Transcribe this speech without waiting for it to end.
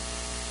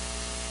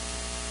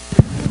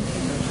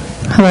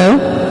Hello?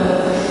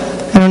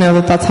 I don't know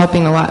that that's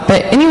helping a lot.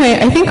 But anyway,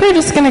 I think we're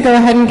just going to go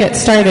ahead and get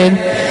started.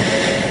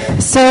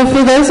 So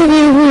for those of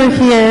you who were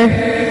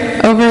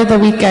here over the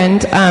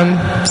weekend,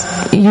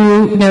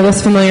 you know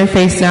this familiar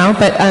face now,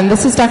 but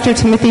this is Dr.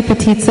 Timothy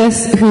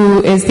Patitsas,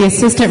 who is the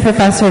Assistant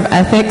Professor of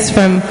Ethics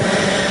from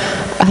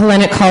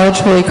Hellenic College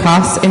Holy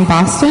Cross in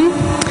Boston.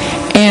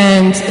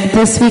 And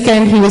this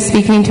weekend he was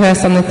speaking to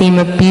us on the theme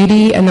of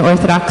beauty and the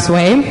Orthodox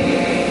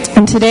way.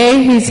 And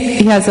today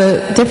he has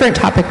a different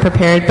topic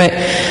prepared, but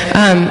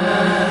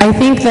I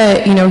think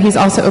that he's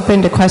also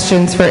open to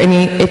questions for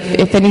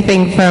if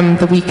anything from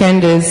the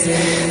weekend is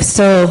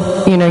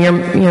still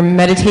you're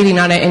meditating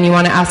on it and you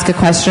want to ask a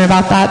question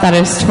about that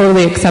is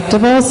totally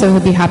acceptable. So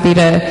he'll be happy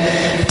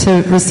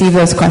to receive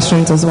those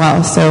questions as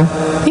well. So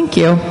thank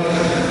you.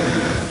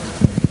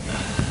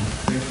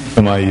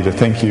 Maida,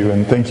 thank you,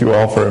 and thank you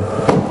all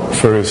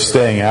for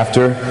staying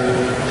after.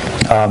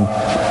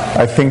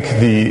 I think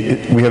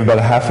we have about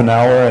a half an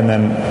hour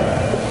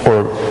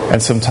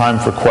and some time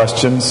for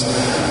questions.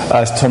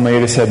 As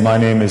Tomaida said, my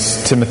name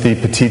is Timothy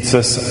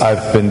Patitsas.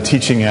 I've been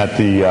teaching at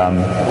the...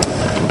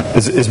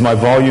 Is my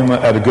volume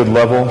at a good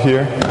level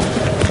here?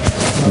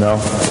 No?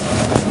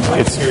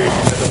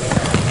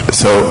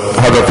 So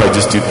how about if I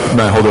just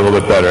hold it a little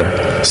bit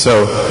better?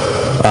 So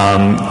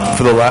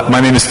my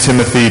name is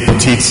Timothy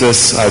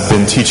Patitsas. I've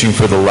been teaching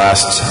for the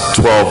last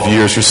 12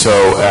 years or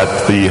so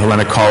at the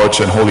Hellenic College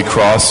and Holy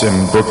Cross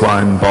in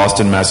Brookline,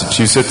 Boston,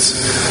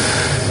 Massachusetts.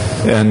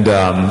 And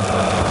I'm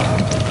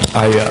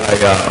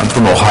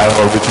from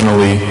Ohio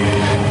originally,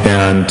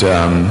 and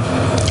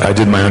I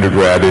did my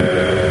undergrad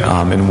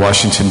in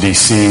Washington,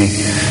 D.C.,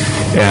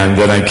 and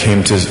then I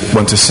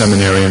went to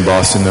seminary in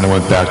Boston, then I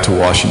went back to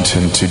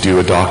Washington to do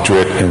a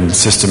doctorate in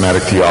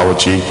systematic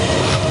theology,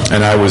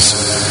 and I was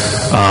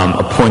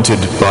appointed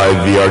by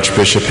the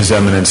Archbishop, His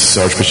Eminence,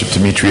 Archbishop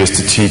Demetrius,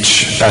 to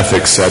teach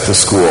ethics at the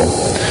school.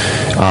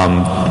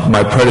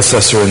 My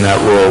predecessor in that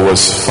role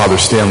was Father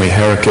Stanley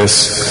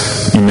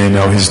Heracus. You may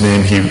know his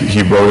name.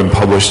 He wrote and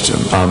published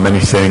many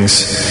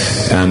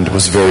things and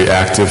was very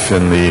active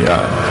in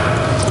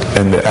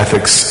the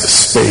ethics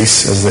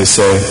space, as they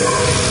say.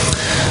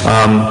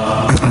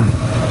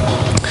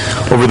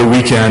 Over the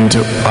weekend,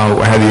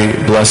 I had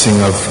the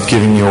blessing of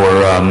giving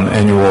your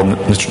annual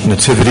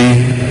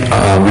nativity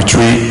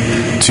retreat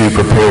to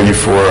prepare you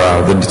for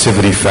the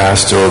nativity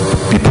fast or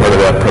be part of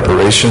that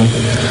preparation.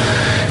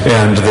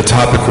 And the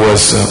topic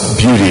was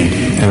beauty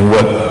and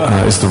what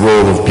is the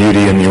role of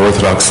beauty in the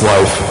Orthodox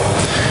life.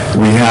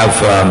 We have...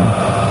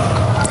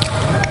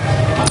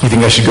 you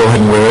think I should go ahead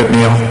and wear it,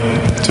 Neil?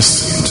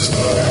 Just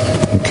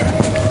okay.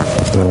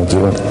 Then we'll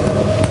do it.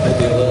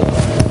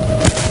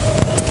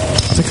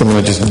 I think I'm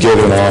going to just get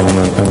it on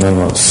and then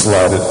I'll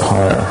slide it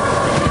higher.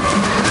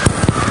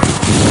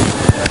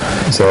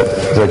 Is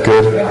that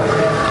good?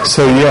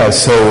 So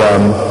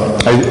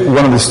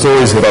one of the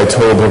stories that I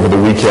told over the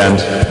weekend,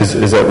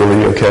 is that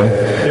really okay?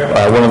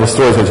 Yeah. One of the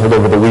stories I told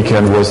over the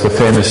weekend was the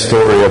famous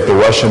story of the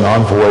Russian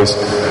envoys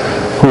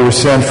who were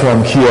sent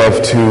from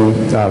Kiev to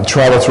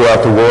travel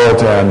throughout the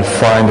world and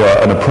find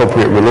an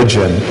appropriate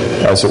religion,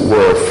 as it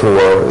were, for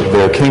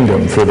their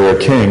kingdom, for their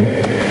king.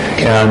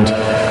 And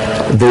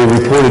they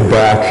reported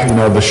back,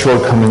 the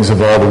shortcomings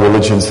of all the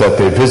religions that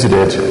they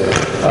visited,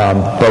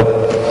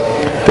 but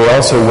they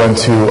also went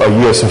to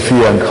Hagia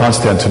Sophia in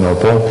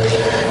Constantinople,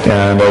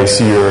 and I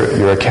see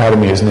your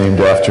academy is named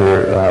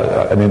after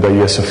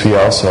Hagia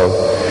Sophia also.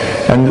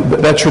 And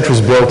that church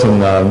was built in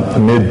the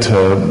mid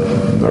to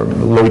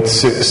late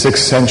 6th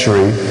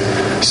century,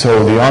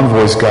 so the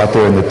envoys got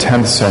there in the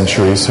 10th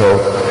century, so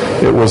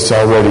it was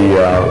already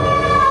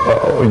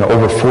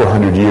over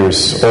 400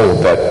 years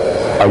old, that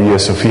Hagia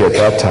Sophia at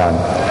that time,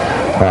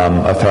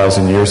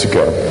 1,000 years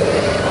ago.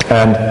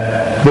 And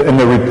in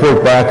the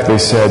report back, they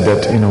said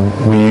that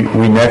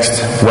we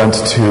next went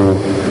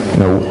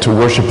to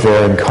worship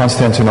there in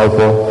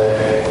Constantinople,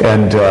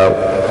 and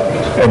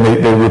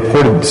they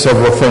reported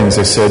several things.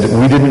 They said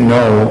we didn't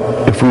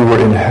know if we were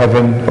in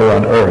heaven or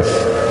on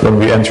earth when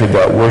we entered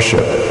that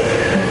worship.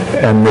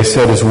 And they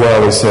said as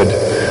well,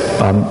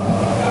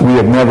 we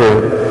have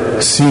never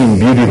seen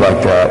beauty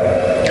like that.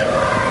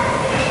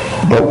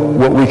 But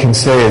what we can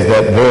say is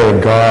that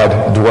there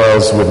God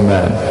dwells with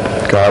men.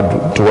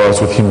 God dwells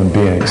with human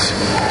beings.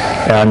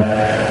 And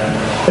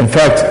in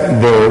fact,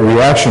 the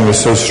reaction was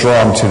so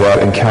strong to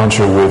that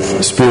encounter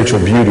with spiritual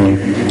beauty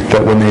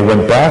that when they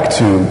went back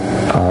to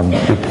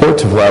report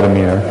to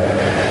Vladimir,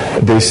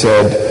 they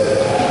said,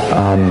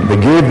 they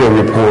gave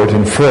their report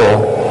in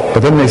full, but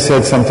then they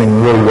said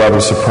something really rather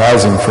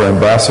surprising for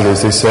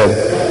ambassadors. They said,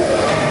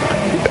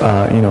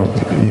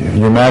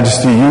 Your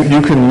Majesty,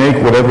 you can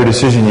make whatever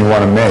decision you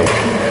want to make,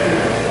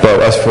 but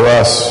as for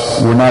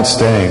us, we're not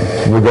staying.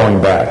 We're going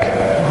back.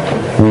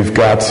 We've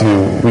got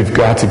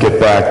to get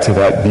back to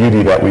that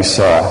beauty that we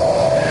saw.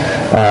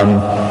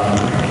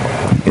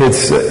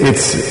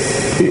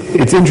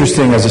 It's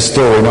interesting as a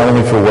story, not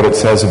only for what it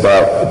says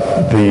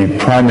about the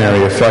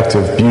primary effect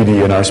of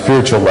beauty in our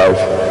spiritual life,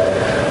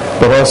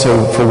 but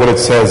also for what it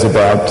says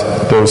about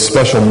those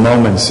special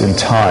moments in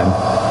time.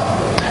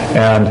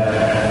 And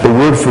the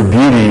word for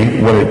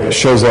beauty, when it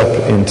shows up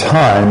in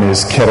time,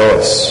 is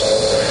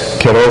kairos.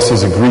 Kairos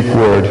is a Greek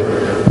word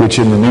which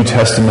in the New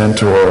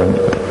Testament or in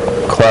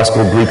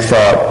classical Greek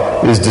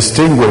thought is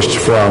distinguished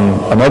from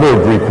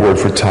another Greek word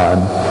for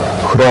time,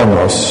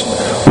 chronos.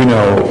 We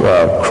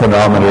know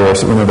chronometer,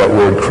 so we know that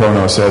word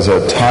chronos as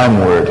a time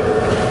word.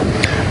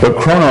 But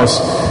chronos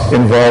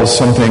involves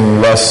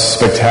something less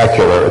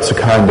spectacular. It's a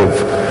kind of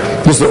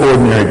just the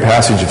ordinary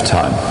passage of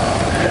time.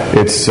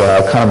 It's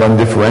kind of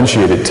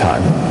undifferentiated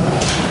time.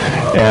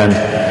 And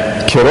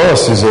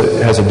kairos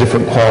has a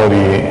different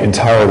quality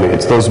entirely.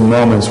 It's those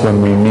moments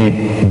when we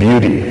meet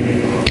beauty.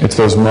 It's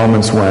those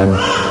moments when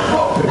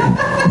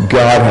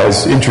God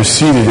has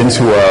interceded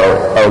into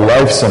our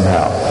life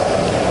somehow.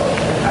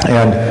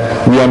 And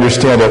we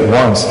understand at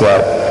once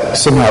that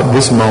somehow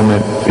this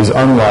moment is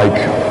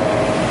unlike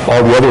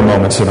all the other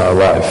moments in our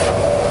life.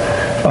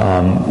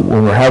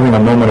 When we're having a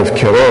moment of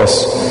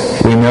kairos,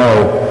 we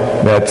know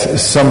that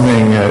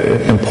something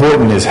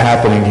important is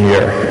happening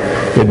here.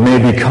 It may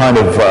be kind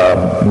of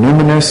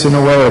numinous in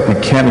a way, like we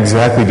can't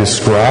exactly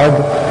describe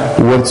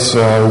what's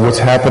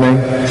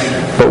happening,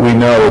 but we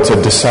know it's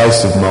a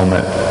decisive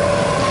moment.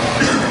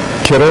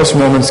 Kairos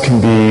moments can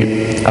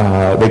be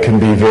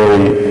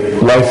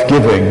very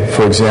life-giving.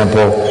 For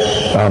example,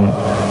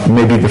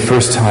 maybe the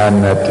first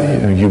time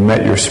that you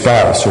met your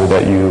spouse or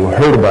that you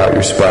heard about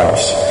your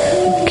spouse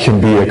can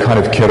be a kind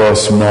of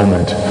kairos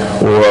moment,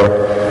 or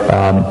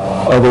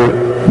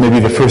maybe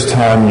the first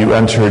time you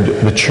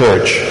entered the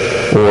church,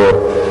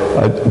 or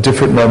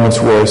different moments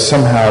where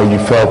somehow you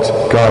felt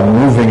God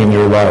moving in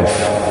your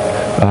life.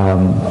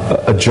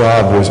 A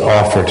job was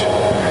offered.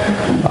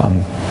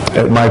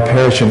 At my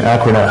parish in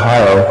Akron,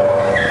 Ohio,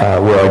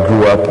 where I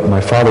grew up,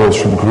 my father was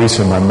from Greece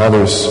and my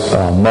mother's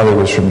mother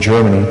was from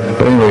Germany.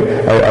 But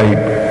anyway,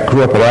 I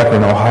grew up at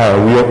Akron,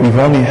 Ohio. We've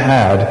only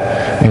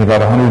had, in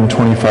about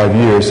 125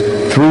 years,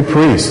 3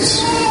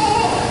 priests.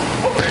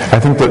 I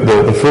think that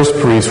the first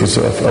priest was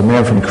a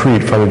man from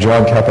Crete, Father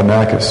John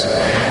Kappanakis.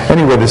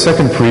 Anyway, the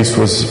second priest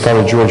was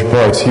Father George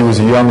Bartz. He was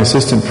a young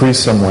assistant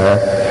priest somewhere,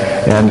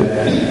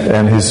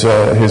 and his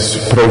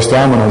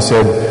proestamino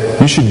said,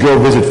 "You should go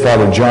visit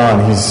Father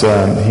John.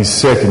 He's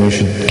sick, and you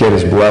should get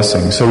his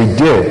blessing." So he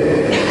did.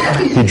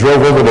 He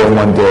drove over there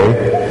one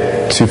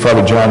day to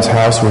Father John's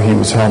house where he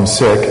was home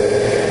sick,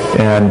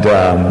 and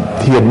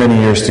he had many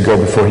years to go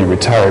before he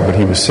retired, but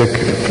he was sick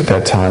at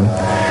that time.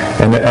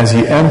 And as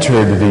he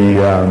entered,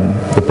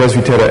 the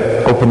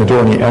presbytera opened the door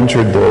and he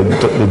entered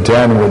the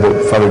den where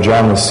Father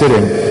John was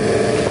sitting.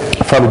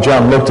 Father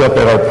John looked up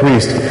at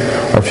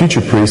our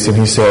future priest, and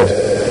he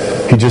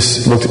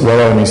just looked right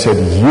at him and he said,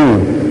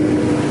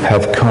 "You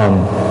have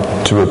come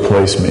to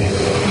replace me."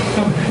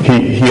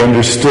 He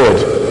understood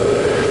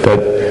that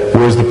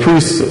whereas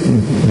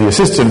the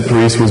assistant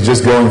priest was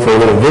just going for a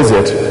little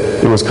visit,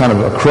 it was kind of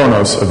a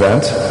chronos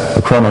event,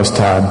 a chronos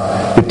time.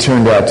 It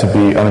turned out to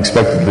be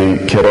unexpectedly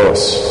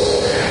kairos.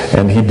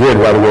 And he did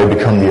right away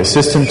become the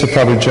assistant to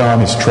Father John,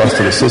 his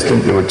trusted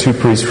assistant. There were 2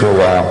 priests for a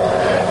while,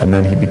 and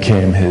then he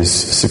became his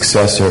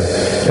successor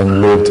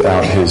and lived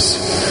out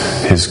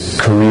his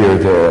career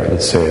there,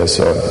 let's say.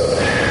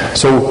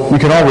 So we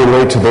can all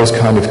relate to those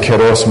kind of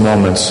kairos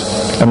moments,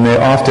 and they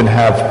often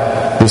have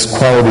this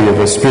quality of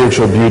a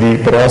spiritual beauty,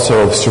 but also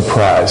of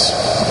surprise,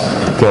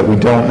 that we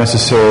don't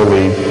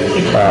necessarily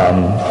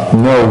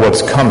know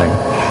what's coming,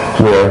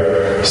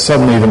 where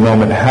suddenly the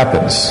moment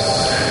happens.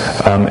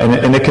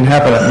 And it can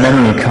happen at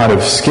many kind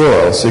of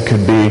scales. It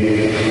could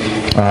be,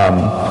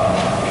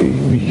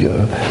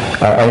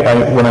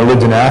 when I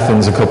lived in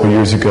Athens a couple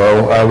years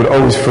ago, I would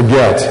always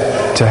forget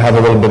to have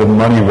a little bit of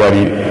money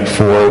ready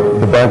for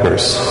the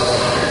beggars.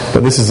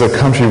 But this is a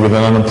country with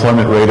an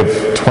unemployment rate of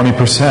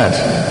 20%.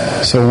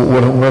 So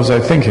what was I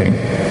thinking?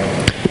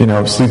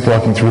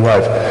 Sleepwalking through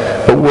life.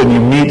 But when you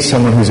meet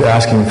someone who's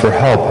asking for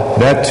help,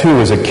 that too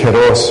is a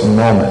kairos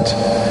moment.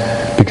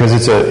 Because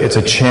it's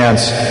a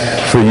chance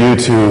for you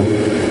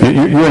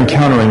you're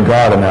encountering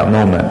God in that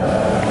moment.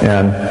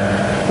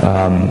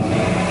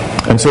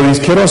 And so these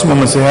kairos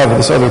moments, they have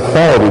this other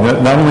quality.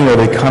 Not only are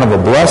they kind of a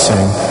blessing,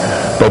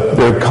 but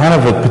they're kind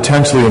of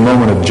potentially a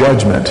moment of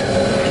judgment.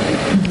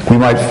 We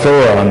might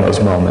fail on those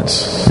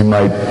moments. We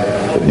might,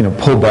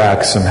 pull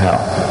back somehow.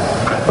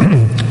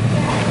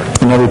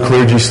 Another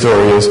clergy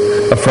story is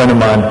a friend of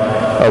mine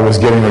was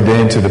getting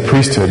ordained to the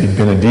priesthood. He'd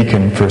been a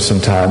deacon for some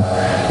time,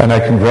 and I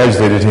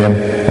congratulated him,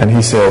 and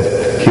he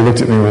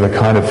looked at me with a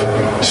kind of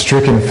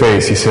stricken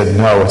face. He said,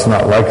 "No, it's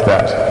not like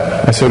that."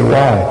 I said,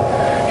 "Why?"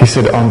 He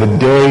said, "On the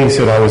day,"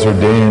 I was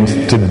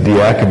ordained to the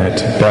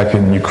diaconate back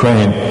in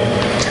Ukraine,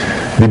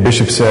 the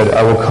bishop said,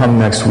 "I will come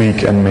next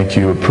week and make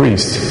you a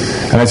priest."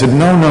 And I said,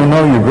 No,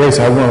 Your Grace,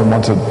 I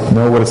want to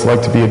know what it's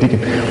like to be a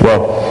deacon."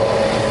 Well,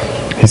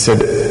 he said,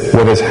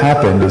 what has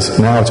happened is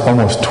now it's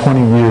almost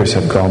 20 years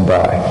have gone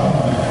by.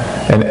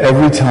 And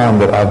every time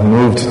that I've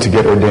moved to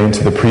get ordained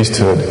to the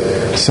priesthood,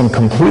 some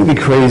completely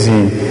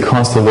crazy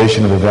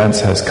constellation of events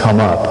has come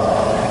up,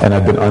 and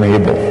I've been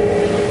unable.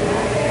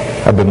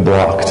 I've been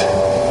blocked.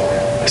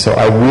 So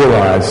I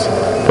realize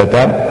that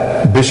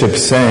that bishop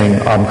saying,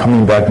 I'm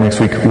coming back next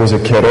week, was a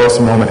Kairos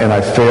moment and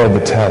I failed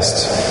the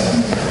test.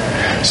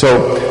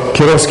 So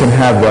Kairos can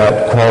have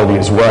that quality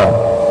as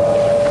well.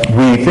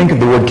 We think of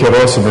the word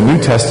Kairos in the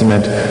New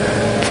Testament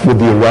with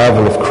the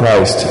arrival of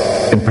Christ,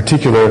 in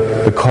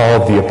particular the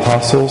call of the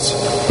apostles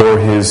or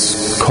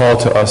his call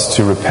to us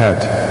to repent.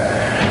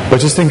 But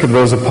just think of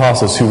those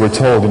apostles who were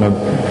told,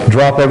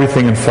 drop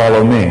everything and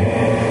follow me.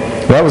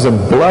 That was a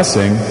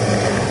blessing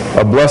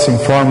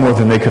far more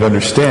than they could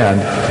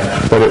understand,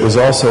 but it was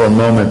also a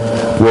moment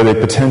where they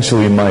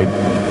potentially might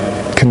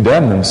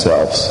condemn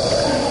themselves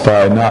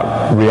by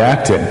not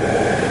reacting.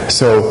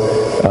 So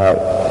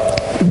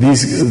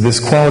this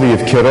quality of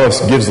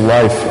Kairos gives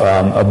life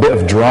a bit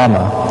of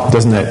drama,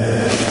 doesn't it?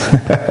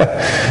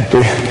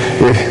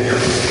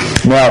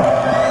 Now,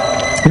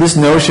 this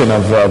notion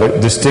of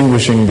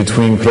distinguishing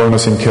between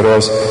Chronos and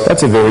Kairos,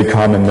 that's a very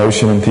common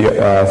notion in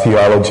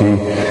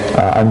theology.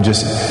 I'm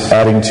just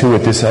adding to it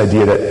this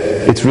idea that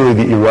it's really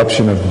the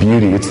eruption of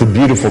beauty. It's the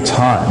beautiful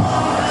time.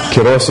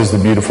 Kairos is the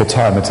beautiful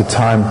time. It's a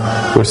time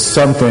where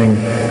something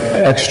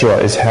extra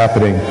is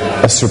happening,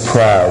 a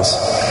surprise,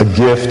 a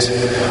gift,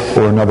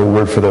 or another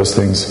word for those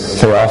things,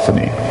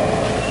 theophany.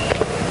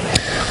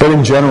 But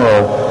in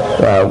general,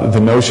 the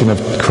notion of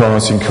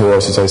Chronos and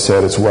Kairos, as I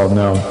said, is well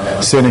known.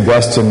 St.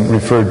 Augustine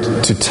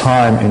referred to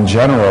time in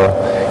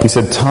general. He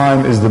said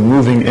time is the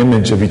moving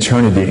image of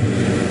eternity.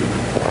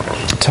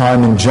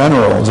 Time in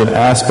general is an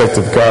aspect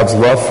of God's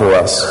love for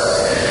us.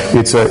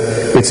 It's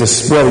a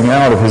spreading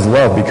out of his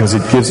love because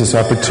it gives us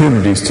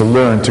opportunities to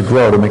learn, to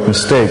grow, to make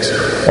mistakes,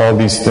 all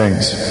these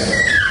things.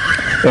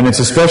 And it's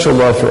a special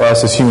love for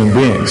us as human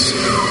beings.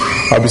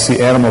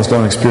 Obviously, animals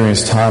don't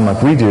experience time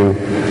like we do,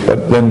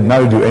 but then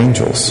neither do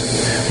angels.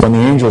 When the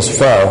angels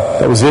fell,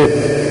 that was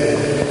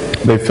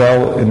it. They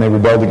fell and they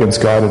rebelled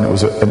against God, and it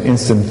was an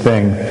instant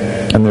thing.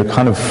 And they're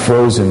kind of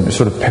frozen, they're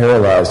sort of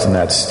paralyzed in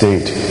that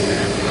state.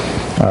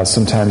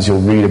 Sometimes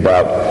you'll read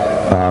about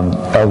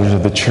elders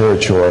of the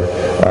church or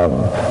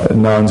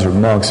nuns or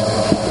monks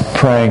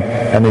praying,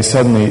 and they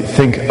suddenly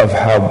think of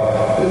how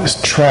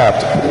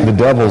trapped the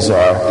devils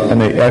are, and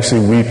they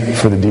actually weep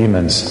for the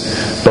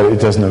demons, but it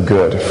does no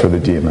good for the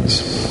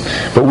demons.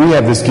 But we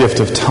have this gift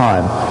of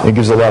time. It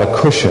gives a lot of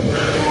cushion.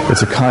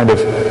 It's a kind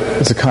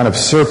of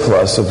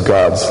surplus of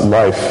God's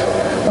life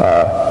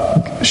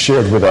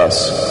shared with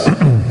us.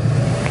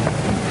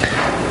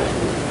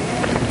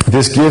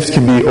 This gift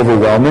can be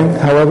overwhelming,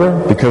 however,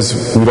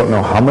 because we don't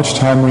know how much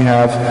time we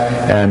have,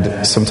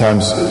 and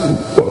sometimes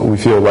we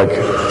feel like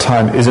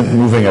time isn't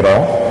moving at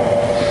all.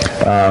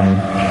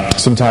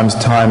 Sometimes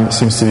time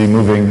seems to be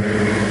moving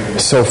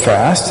so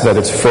fast that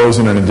it's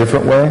frozen in a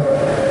different way.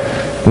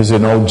 There's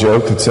an old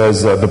joke that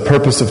says the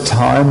purpose of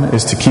time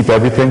is to keep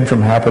everything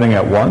from happening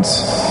at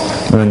once,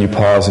 and then you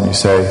pause and you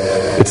say,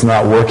 it's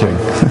not working.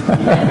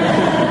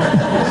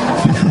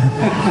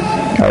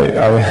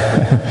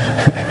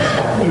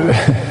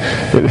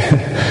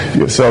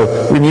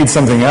 So we need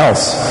something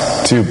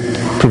else to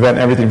prevent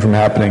everything from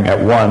happening at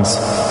once.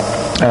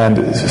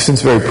 And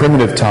since very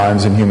primitive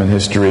times in human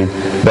history,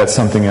 that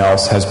something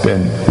else has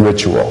been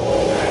ritual.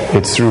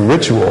 It's through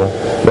ritual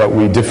that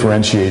we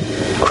differentiate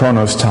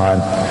Chronos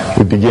time.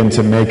 We begin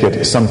to make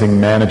it something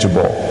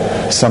manageable,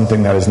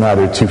 something that is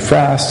neither too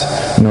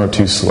fast nor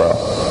too slow.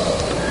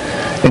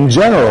 In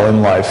general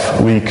in life,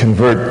 we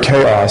convert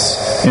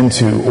chaos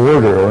into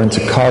order or into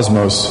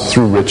cosmos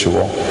through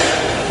ritual.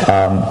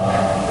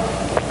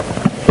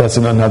 That's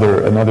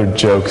another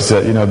joke, is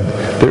that,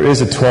 there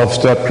is a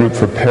 12-step group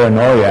for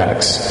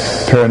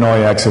Paranoiacs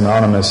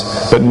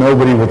Anonymous, but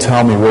nobody will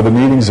tell me where the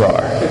meetings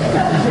are.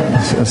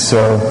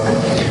 So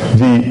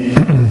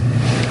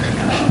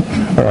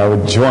I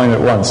would join at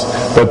once.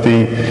 But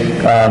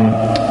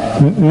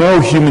no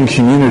human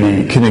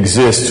community can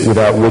exist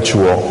without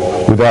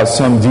ritual, without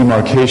some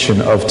demarcation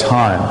of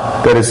time.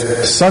 That is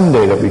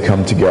Sunday that we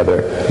come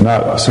together,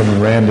 not some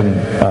random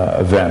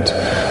event.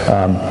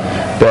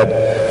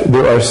 That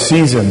there are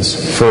seasons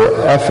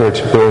for effort,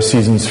 there are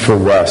seasons for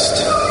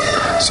rest.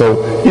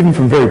 So even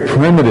from very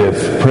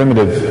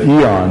primitive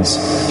eons,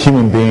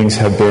 human beings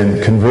have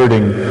been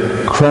converting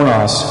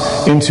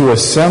Chronos into a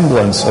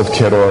semblance of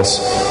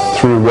Kairos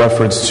through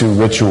reference to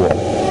ritual.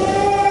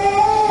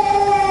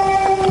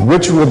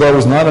 Ritual, though,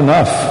 is not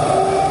enough.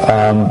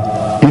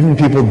 Even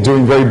people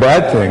doing very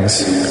bad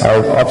things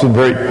are often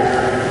very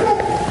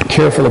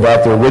careful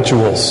about their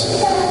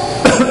rituals.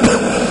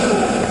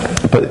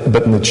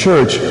 But in the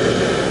church,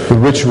 the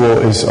ritual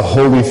is a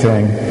holy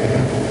thing,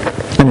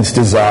 and it's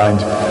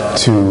designed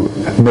to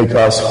make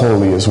us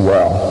holy as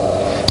well.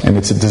 And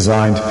it's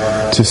designed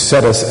to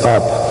set us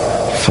up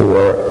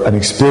for an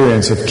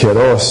experience of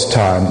Kairos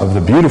time, of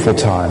the beautiful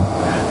time,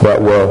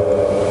 that will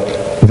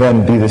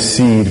then be the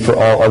seed for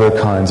all other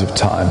kinds of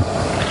time.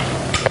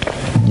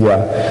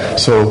 Yeah,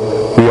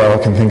 so we all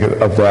can think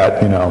of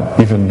that,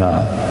 even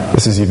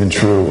this is even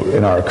true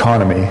in our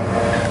economy.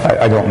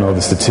 I don't know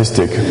the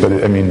statistic, but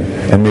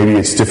and maybe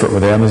it's different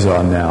with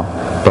Amazon now,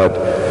 but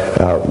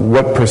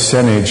what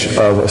percentage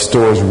of a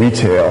store's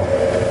retail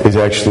is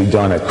actually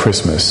done at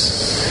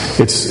Christmas?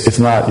 It's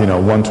not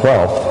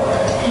 1/12.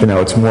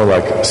 it's more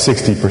like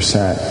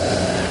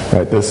 60%.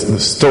 Right? The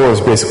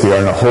stores basically are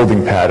in a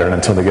holding pattern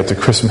until they get to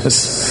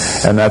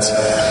Christmas. And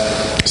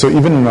so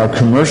even in our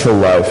commercial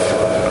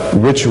life,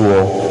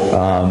 ritual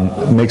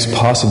makes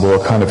possible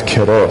a kind of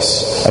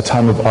kairos, a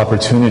time of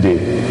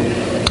opportunity.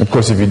 Of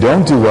course, if you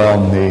don't do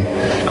well in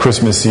the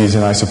Christmas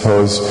season, I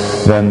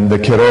suppose, then the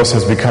kairos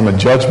has become a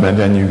judgment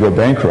and you go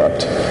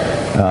bankrupt.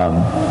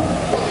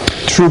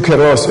 True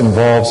kairos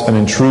involves an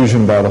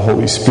intrusion by the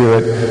Holy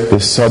Spirit,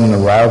 this sudden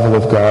arrival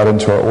of God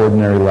into our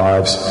ordinary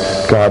lives.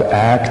 God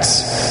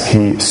acts,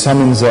 He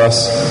summons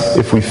us.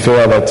 If we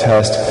fail that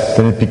test,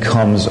 then it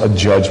becomes a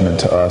judgment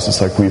to us. It's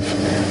like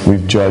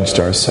we've judged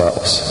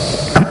ourselves.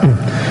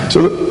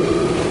 So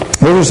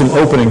those are some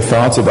opening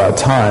thoughts about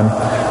time,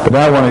 but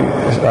now I want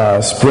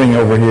to spring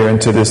over here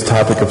into this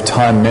topic of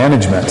time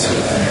management,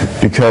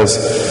 because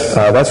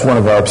that's one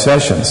of our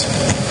obsessions.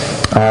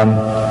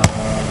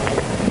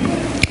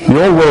 The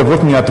old way of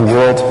looking at the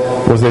world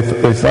was they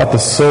thought the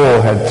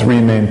soul had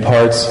three main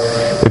parts.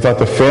 They thought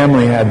the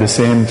family had the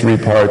same three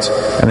parts,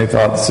 and they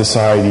thought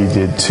society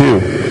did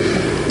too.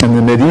 In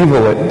the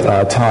medieval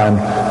time,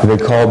 they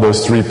called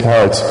those three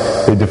parts,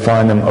 they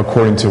defined them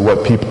according to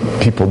what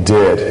people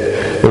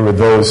did. There were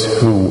those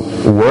who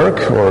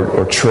work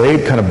or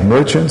trade, kind of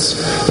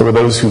merchants. There were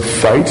those who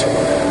fight,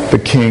 the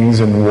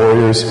kings and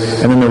warriors.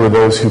 And then there were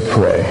those who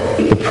pray,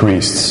 the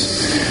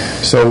priests.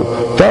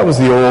 So that was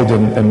the old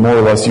and more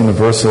or less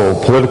universal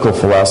political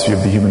philosophy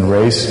of the human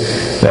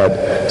race,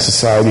 that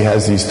society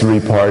has these three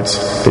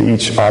parts. They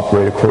each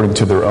operate according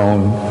to their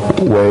own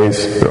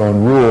ways, their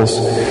own rules.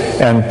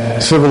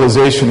 And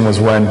civilization was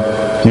when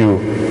you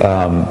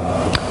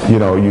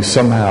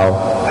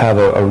somehow have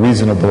a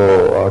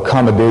reasonable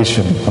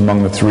accommodation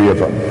among the three of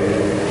them.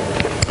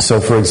 So,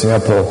 for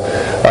example,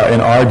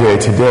 in our day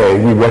today,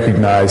 we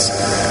recognize,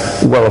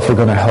 well, if we're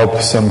going to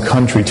help some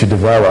country to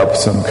develop,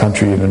 some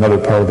country in another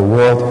part of the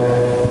world,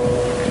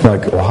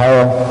 like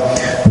Ohio,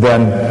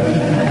 then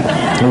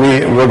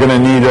we're going to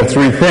need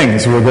three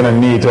things. We're going to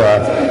need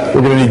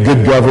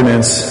good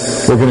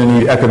governance, we're going to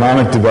need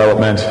economic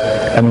development,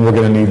 and we're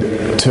going to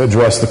need to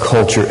address the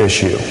culture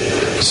issue.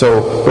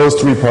 So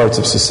those three parts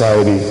of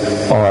society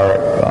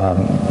are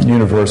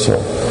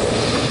universal.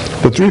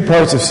 The three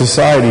parts of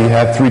society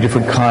have three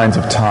different kinds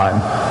of time.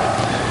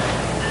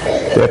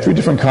 They have three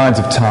different kinds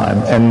of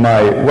time, and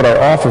what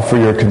I offer for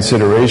your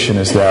consideration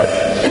is that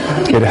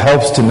it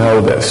helps to know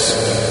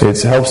this.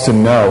 It helps to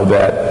know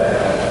that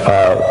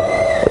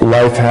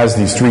life has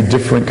these three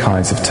different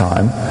kinds of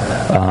time,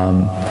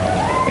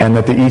 and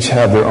that they each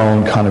have their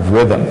own kind of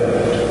rhythm.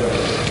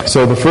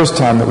 So the first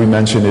time that we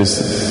mention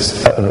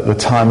is the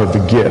time of the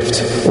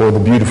gift, or the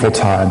beautiful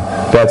time.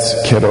 That's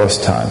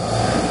Kairos time.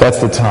 That's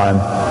the time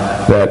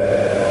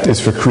that is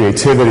for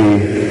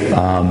creativity,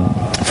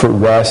 for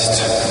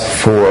rest,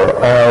 for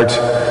art,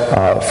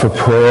 for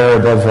prayer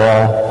above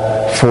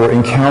all, for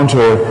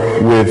encounter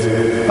with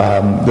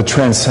the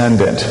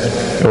transcendent,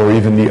 or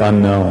even the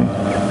unknown.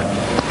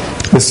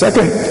 The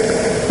second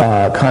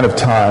kind of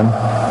time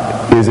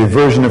is a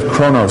version of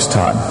Chronos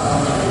time.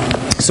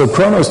 So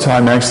Chronos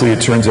time, actually,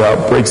 it turns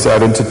out, breaks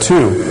out into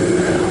two.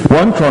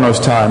 One Chronos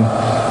time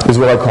is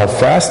what I call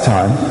fast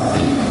time,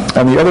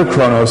 and the other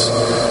Chronos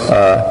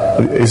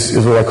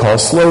is what I call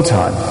slow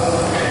time.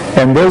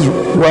 And those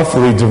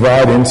roughly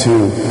divide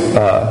into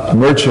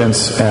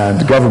merchants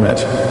and government.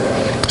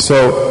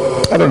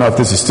 So I don't know if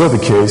this is still the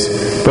case,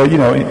 but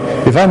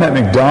if I'm at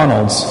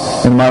McDonald's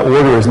and my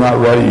order is not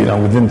ready,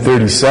 within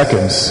 30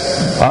 seconds,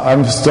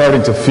 I'm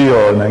starting to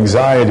feel an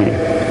anxiety.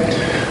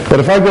 But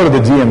if I go to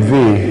the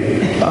DMV,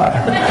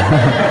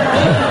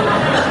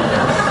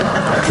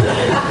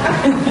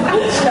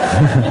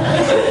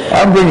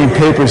 I'm bringing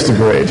papers to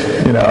grade.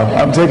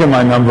 I'm taking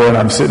my number and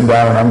I'm sitting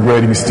down and I'm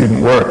grading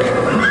student work.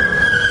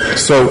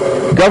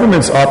 So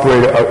governments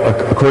operate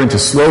according to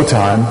slow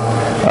time.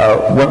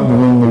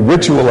 When we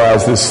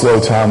ritualize this slow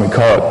time, we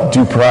call it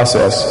due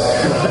process.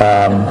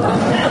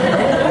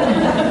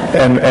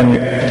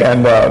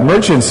 And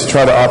merchants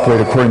try to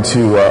operate according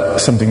to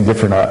something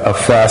different, a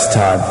fast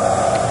time.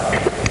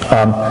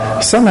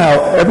 Somehow,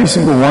 every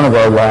single one of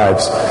our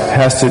lives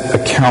has to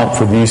account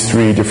for these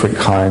three different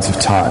kinds of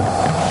time.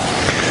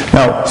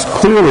 Now,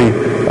 clearly,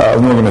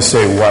 we're going to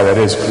say why that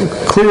is.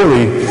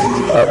 Clearly,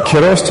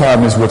 Kairos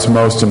time is what's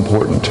most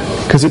important,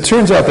 because it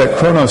turns out that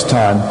Chronos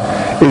time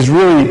is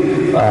really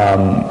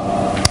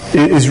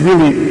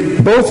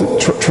both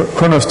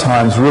Chronos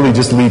times really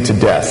just lead to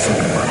death.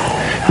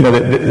 No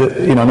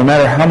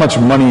matter how much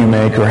money you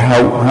make or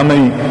how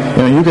many,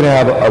 you could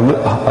have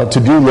a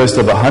to-do list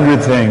of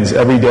 100 things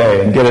every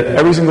day and get it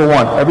every single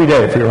one every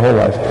day for your whole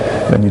life,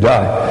 then you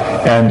die.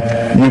 And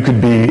you could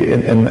be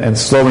and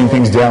slowing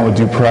things down with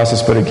due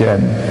process, but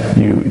again,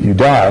 you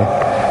die.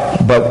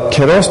 But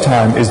Kairos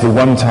time is the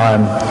one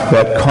time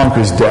that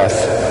conquers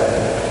death.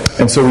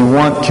 And so we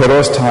want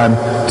Kairos time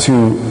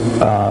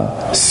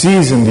to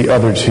season the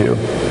other two.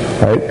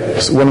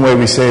 Right? So one way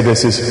we say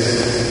this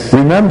is,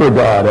 remember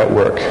God at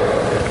work.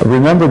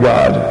 Remember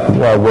God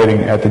while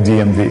waiting at the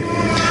DMV.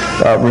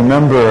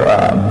 Remember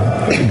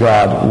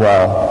God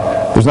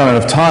while there's not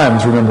enough time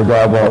to remember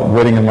God while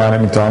waiting in line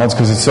at McDonald's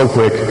because it's so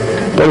quick.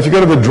 But if you go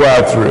to the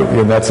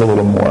drive-thru, that's a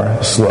little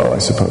more slow, I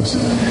suppose.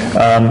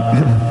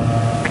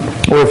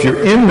 Or if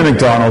you're in the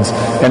McDonald's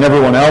and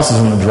everyone else is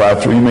in the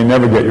drive-thru, you may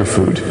never get your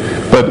food.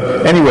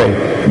 But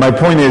anyway, my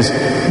point is,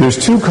 there's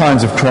two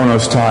kinds of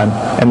Chronos time,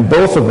 and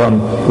both of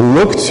them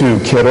look to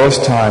Kairos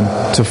time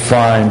to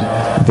find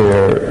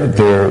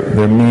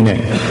their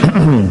meaning.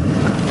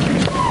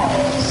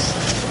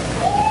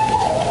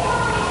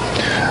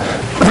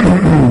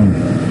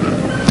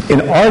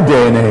 In our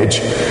day and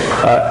age,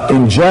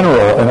 in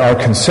general, in our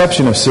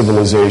conception of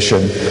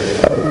civilization,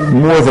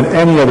 more than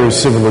any other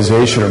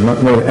civilization or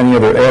more than any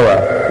other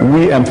era,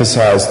 we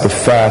emphasize the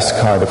fast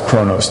kind of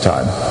Chronos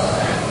time.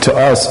 To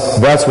us,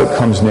 that's what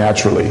comes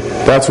naturally.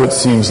 That's what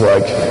seems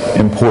like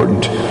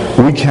important.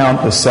 We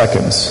count the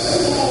seconds.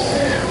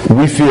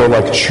 We feel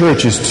like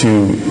church is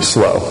too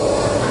slow.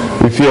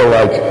 We feel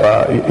like,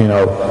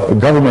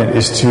 government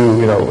is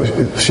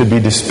too, should be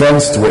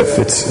dispensed with.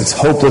 It's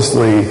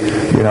hopelessly,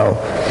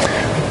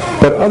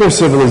 But other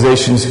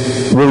civilizations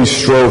really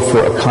strove for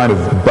a kind of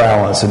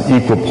balance and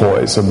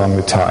equipoise among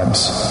the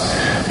times.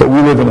 But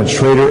we live in a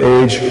traitor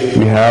age.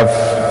 We have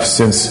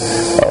since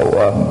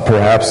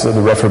perhaps the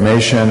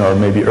Reformation or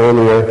maybe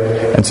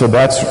earlier. And so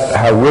that's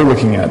how we're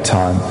looking at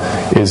time,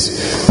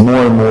 is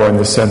more and more in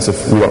the sense of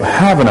we don't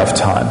have enough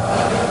time.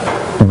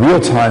 Real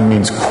time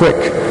means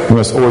quick. We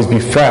must always be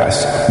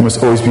fast. We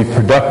must always be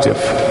productive.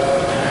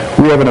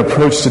 We have an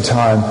approach to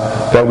time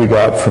that we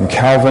got from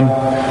Calvin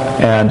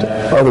and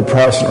other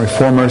Protestant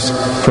reformers,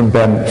 from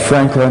Ben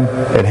Franklin,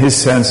 and his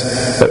sense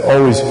that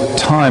always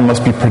time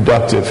must be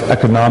productive,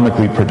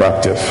 economically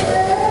productive.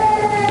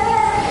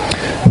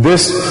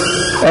 This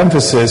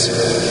emphasis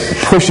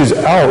pushes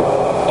out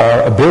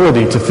our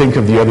ability to think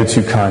of the other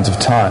two kinds of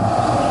time.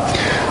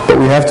 But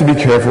we have to be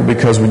careful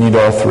because we need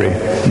all three.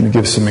 Let me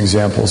give some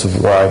examples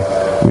of why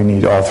we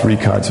need all three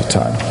kinds of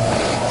time.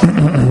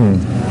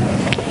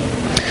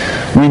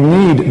 We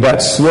need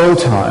that slow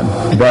time,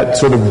 that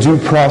sort of due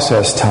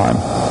process time.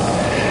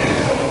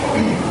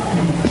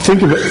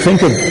 Think of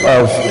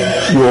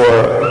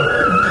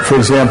your, for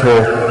example,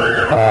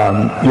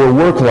 your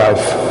work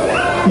life.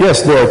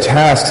 Yes, there are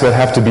tasks that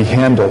have to be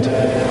handled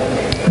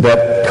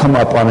that come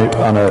up on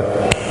a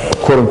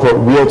quote-unquote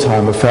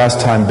real-time, a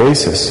fast-time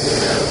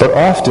basis. But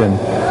often,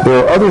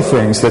 there are other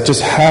things that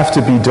just have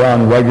to be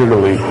done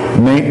regularly.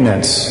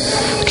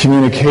 Maintenance,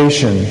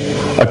 communication,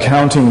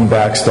 accounting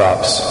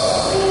backstops.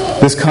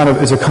 This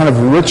is a kind of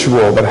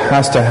ritual that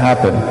has to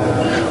happen.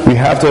 We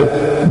have to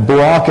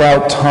block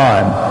out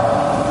time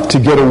to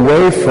get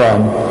away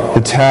from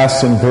the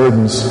tasks and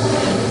burdens.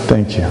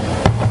 Thank you.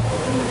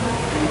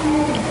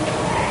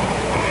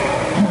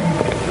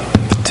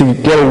 To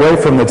get away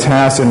from the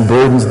tasks and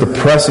burdens, the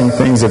pressing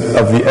things of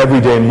the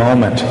everyday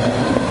moment.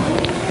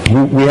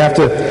 We have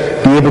to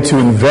be able to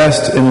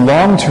invest in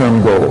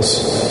long-term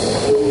goals,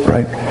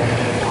 right?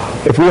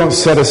 If we don't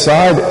set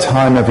aside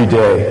time every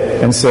day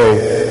and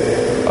say,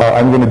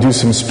 I'm going to do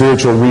some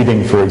spiritual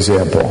reading, for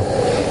example,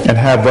 and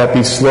have that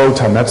be slow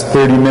time. That's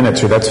 30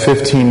 minutes or that's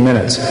 15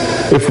 minutes.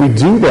 If we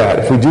do that,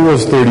 if we do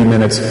those 30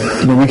 minutes,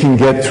 we can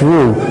get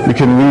through, we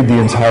can read the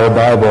entire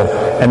Bible,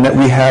 and that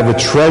we have a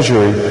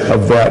treasury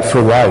of that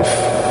for life.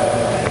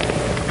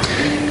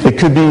 It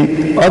could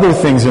be other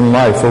things in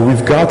life where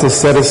we've got to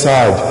set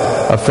aside.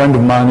 A friend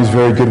of mine who's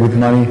very good with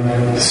money,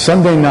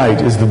 Sunday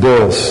night is the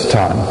bills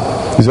time.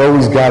 He's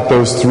always got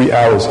those 3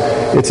 hours.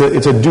 It's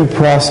a due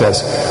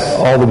process.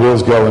 All the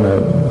bills go in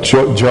a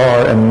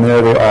jar, and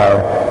there they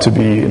are to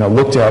be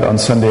looked at on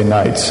Sunday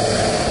nights.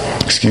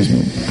 Excuse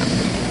me.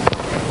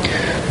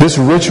 This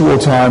ritual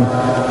time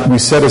we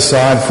set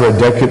aside for a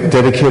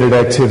dedicated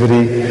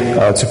activity.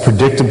 It's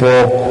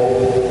predictable.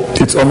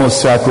 It's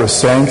almost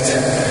sacrosanct.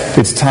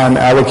 It's time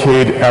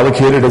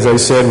allocated, as I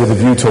said, with a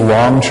view to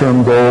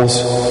long-term goals.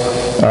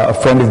 A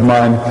friend of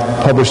mine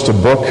published a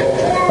book.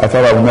 I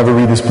thought I would never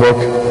read this book,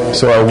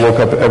 so I woke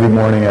up every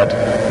morning at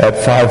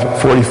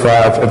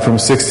 5:45, and from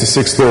 6 to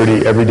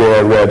 6:30 every day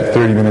I read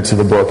 30 minutes of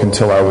the book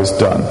until I was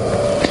done.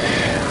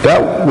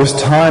 That was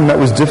time that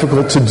was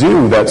difficult to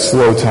do, that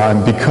slow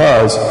time,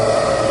 because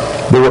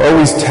there were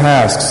always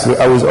tasks.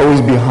 I was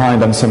always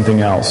behind on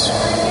something else.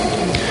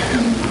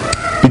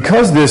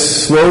 Because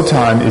this slow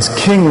time is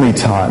kingly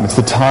time, it's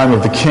the time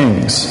of the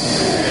kings,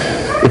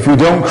 if we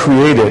don't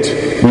create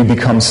it, we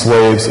become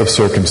slaves of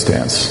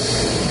circumstance.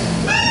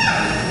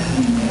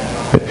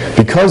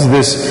 Because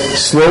this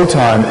slow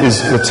time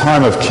is the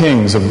time of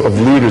kings, of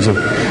leaders,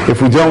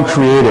 if we don't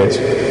create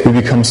it, we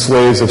become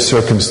slaves of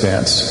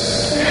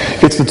circumstance.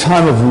 It's the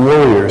time of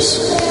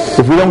warriors.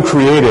 If we don't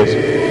create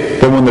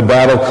it, then when the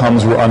battle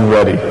comes, we're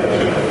unready.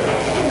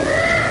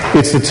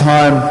 It's the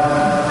time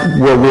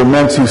where we're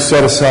meant to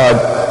set aside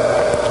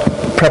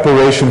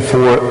preparation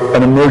for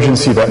an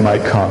emergency that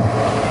might come.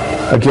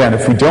 Again,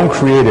 if we don't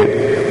create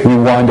it, we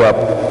wind up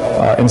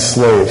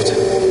enslaved.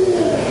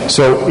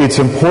 So it's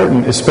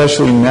important,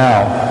 especially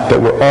now, that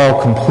we're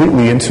all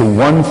completely into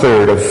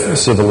 1/3 of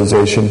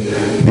civilization,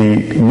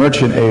 the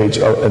merchant age,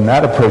 and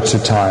that approach to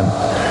time,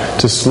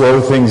 to slow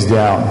things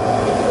down,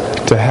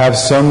 to have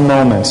some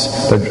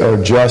moments that are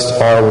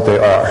what they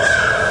are.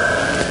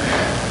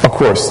 Of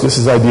course, this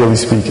is ideally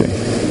speaking.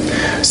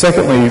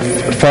 Secondly,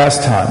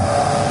 fast time.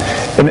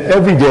 And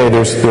every day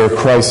there are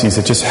crises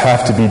that just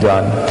have to be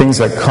done. Things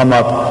that come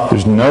up,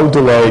 there's no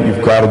delay,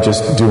 you've got to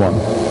just do them.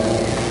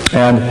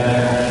 And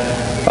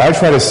I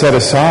try to set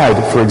aside,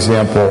 for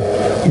example,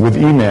 with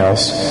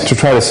emails, to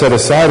try to set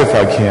aside, if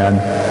I can,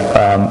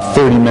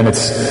 30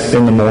 minutes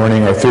in the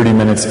morning or 30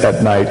 minutes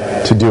at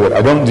night to do it.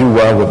 I don't do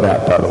well with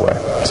that, by the way.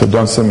 So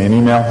don't send me an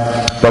email.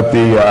 But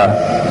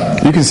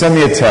you can send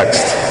me a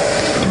text.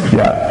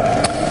 Yeah.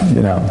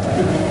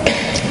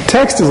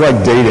 Text is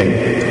like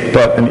dating,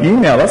 but an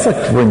email, that's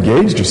like we're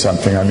engaged or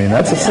something. I mean,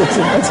 that's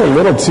a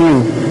little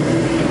too...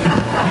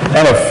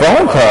 And a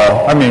phone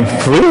call, I mean,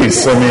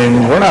 please. I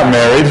mean, we're not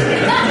married.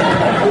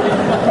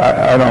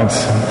 I don't...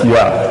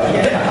 Yeah.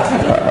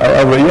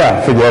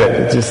 Forget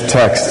it. Just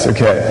text,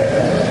 okay.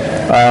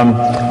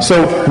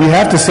 So we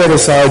have to set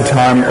aside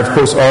time, of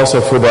course,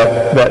 also for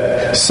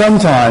that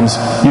sometimes,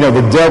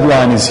 the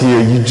deadline is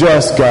here. You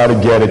just got to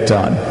get it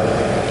done.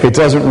 It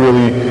doesn't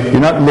really,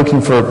 you're not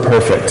looking for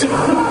perfect.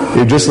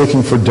 You're just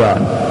looking for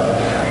done.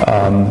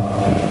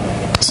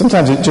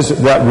 Sometimes it's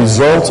just that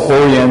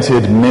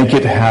results-oriented, make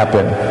it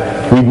happen.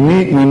 We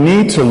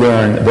need to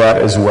learn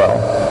that as well.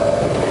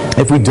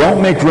 If we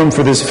don't make room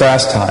for this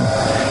fast time,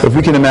 if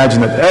we can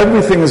imagine that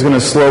everything is going to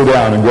slow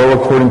down and go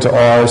according to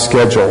our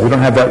schedule, we don't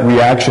have that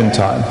reaction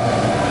time,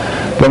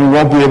 then we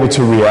won't be able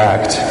to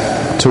react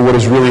to what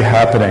is really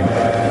happening.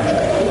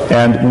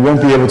 And we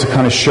won't be able to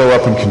kind of show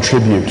up and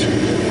contribute.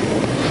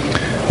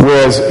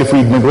 Whereas if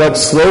we neglect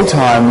slow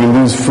time, we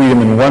lose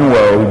freedom in one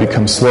way, we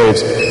become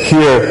slaves.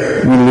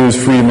 Here, we lose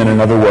freedom in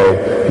another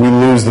way. We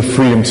lose the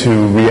freedom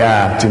to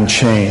react and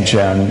change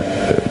and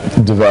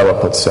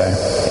develop, let's say.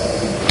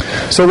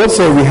 So let's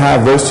say we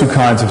have those two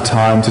kinds of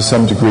time to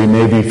some degree.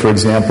 Maybe, for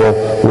example,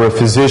 we're a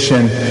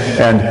physician,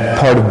 and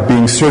part of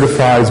being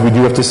certified is we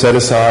do have to set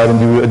aside and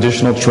do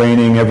additional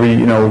training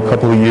every,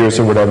 couple of years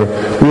or whatever.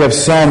 We have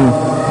some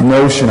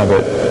notion of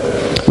it.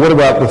 What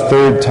about the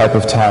third type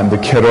of time, the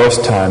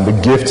Kairos time, the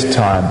gift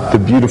time, the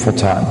beautiful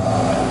time?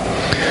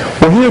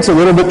 Well, here it's a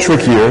little bit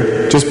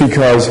trickier, just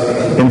because,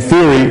 in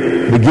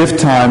theory, the gift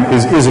time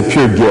is a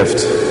pure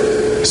gift.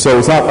 So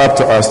it's not up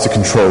to us to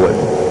control it.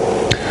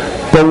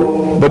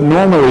 But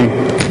normally,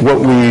 what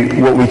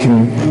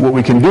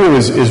we can do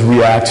is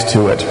react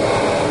to it.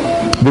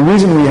 The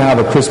reason we have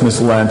a Christmas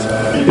Lent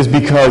is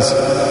because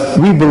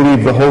we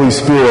believe the Holy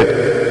Spirit,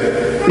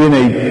 in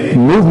a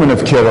movement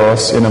of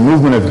Kairos, in a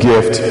movement of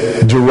gift,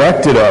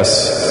 directed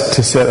us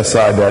to set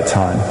aside that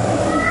time.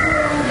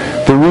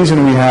 The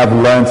reason we have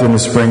Lent in the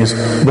spring is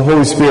the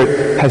Holy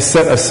Spirit has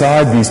set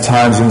aside these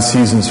times and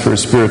seasons for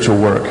spiritual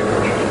work.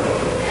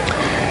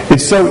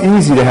 It's so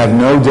easy to have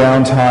no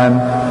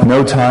downtime,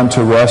 no time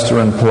to rest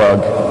or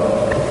unplug.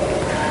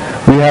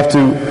 We have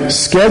to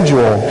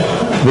schedule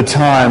the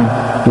time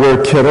where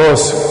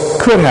Kairos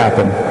could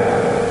happen.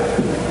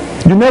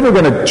 You're never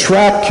going to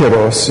trap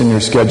Kairos in your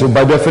schedule.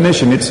 By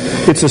definition,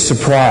 it's a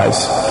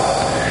surprise.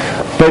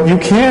 But you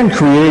can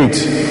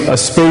create a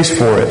space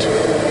for it.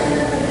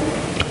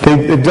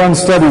 They've done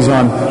studies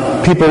on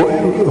people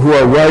who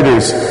are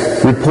writers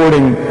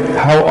reporting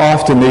how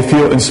often they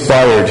feel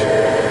inspired.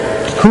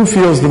 Who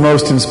feels the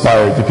most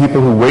inspired? The people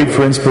who wait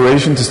for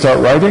inspiration to start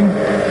writing?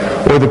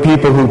 Or the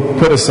people who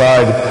put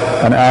aside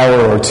an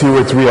hour or 2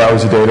 or 3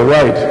 hours a day to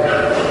write?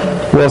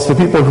 Well, it's the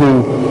people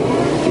who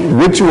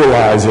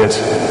ritualize it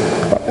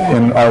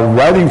and are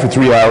writing for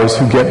 3 hours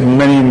who get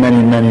many,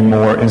 many, many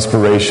more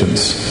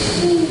inspirations.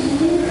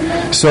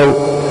 So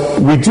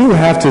we do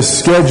have to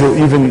schedule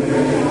even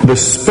the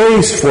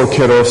space for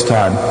Kairos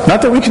time.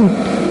 Not that we can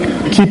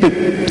keep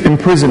it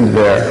imprisoned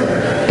there,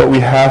 but we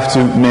have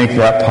to make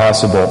that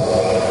possible.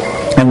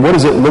 And what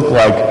does it look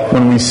like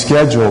when we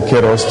schedule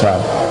Kairos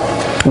time?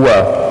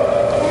 Well,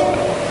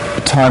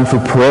 time for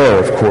prayer,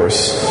 of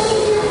course.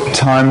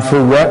 Time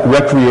for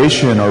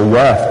recreation or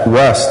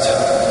rest.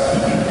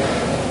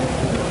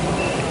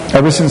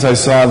 Ever since I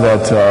saw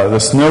that the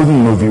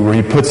Snowden movie where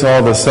he puts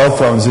all the cell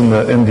phones in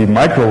the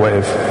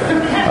microwave,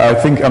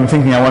 I'm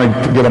thinking I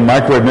want to get a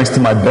microwave next to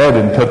my bed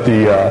and put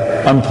the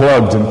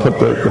unplugged and put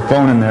the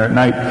phone in there at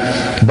night.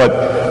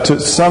 But to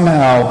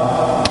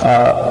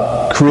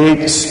somehow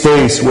create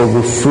space where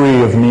we're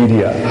free of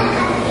media.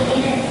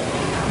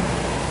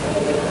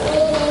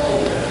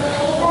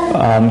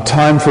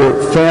 Time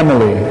for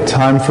family,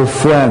 time for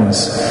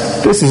friends.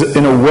 This is,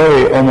 in a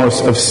way,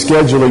 almost of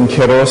scheduling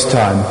Kairos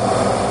time.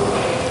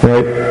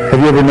 Right?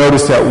 Have you ever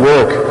noticed at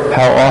work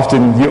how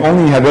often you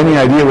only have any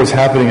idea what's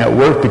happening at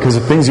work because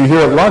of things you hear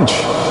at lunch?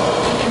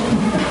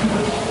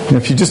 And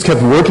if you just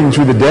kept working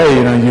through the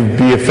day, you'd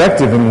be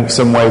effective in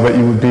some way, but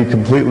you would be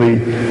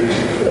completely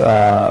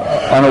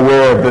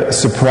unaware of the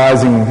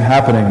surprising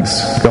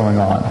happenings going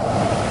on.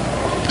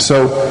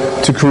 So,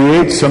 to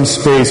create some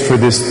space for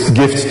this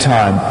gift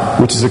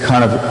time, which is a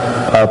kind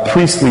of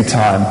priestly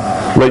time,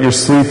 let your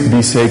sleep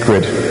be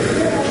sacred.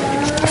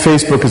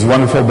 Facebook is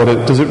wonderful,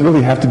 but does it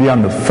really have to be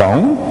on the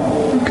phone?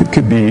 It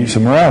could be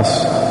somewhere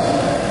else.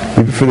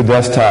 Maybe for the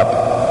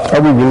desktop.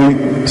 Are we really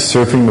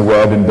surfing the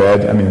web in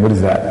bed? I mean, what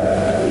is that?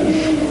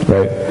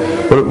 Right?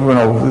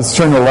 Let's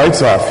turn the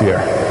lights off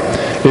here.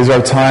 Is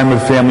our time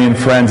with family and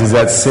friends, is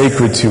that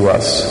sacred to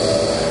us?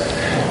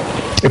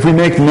 If we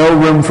make no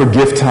room for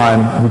gift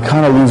time, we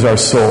kind of lose our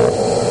soul.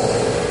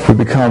 We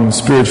become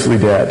spiritually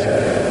dead.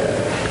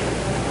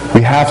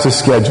 We have to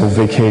schedule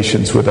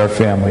vacations with our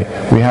family.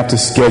 We have to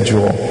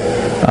schedule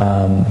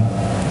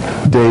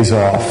days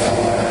off,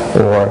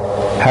 or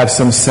have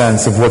some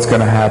sense of what's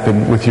going to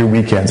happen with your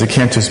weekends. It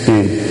can't just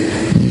be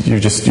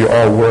you're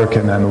all work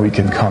and then the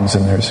weekend comes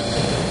and there's...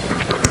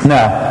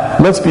 Now,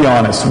 let's be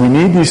honest. We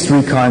need these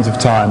three kinds of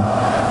time,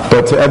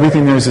 but to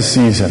everything there's a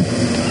season.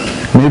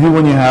 Maybe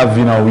when you have,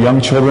 young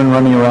children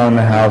running around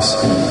the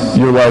house,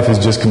 your life is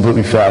just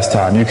completely fast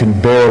time. You can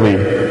barely,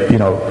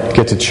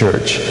 get to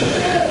church.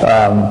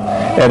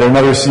 At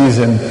another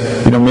season,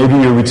 maybe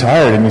you're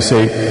retired and you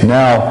say,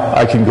 now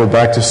I can go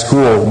back to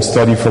school and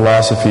study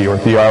philosophy or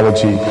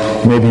theology.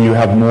 Maybe you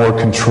have more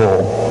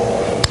control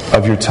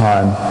of your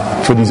time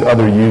for these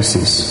other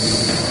uses.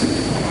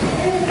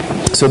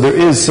 So there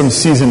is some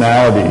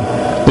seasonality.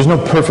 There's no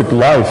perfect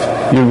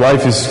life. Your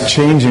life is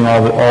changing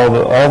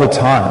all the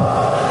time.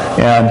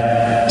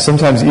 And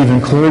sometimes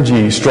even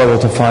clergy struggle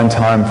to find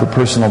time for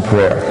personal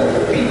prayer.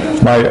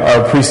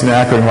 Our priest in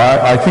Akron, who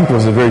I think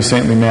was a very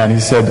saintly man, they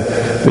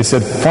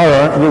said,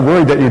 Father, we're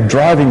worried that you're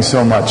driving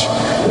so much.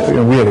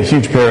 We had a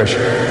huge parish.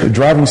 You're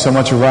driving so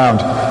much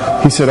around.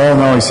 He said, oh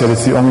no, he said,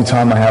 it's the only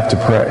time I have to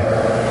pray.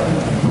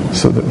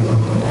 So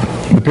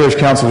the parish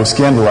council was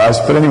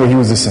scandalized, but anyway, he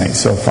was a saint,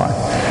 so fine.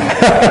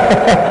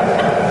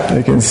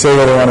 They can say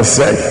what they want to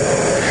say.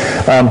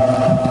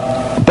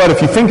 But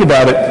if you think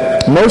about it,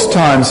 most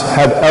times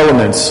have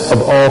elements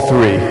of all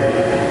three.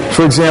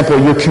 For example,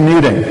 you're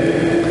commuting.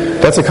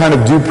 That's a kind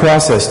of due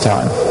process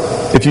time.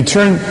 If you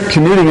turn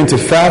commuting into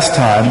fast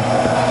time,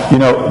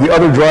 the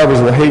other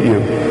drivers will hate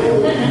you.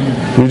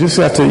 You just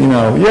have to,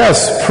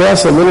 yes,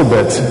 press a little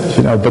bit,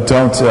 but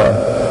don't,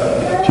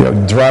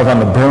 drive on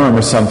the berm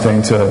or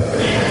something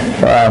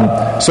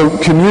so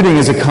commuting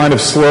is a kind of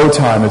slow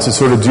time. It's a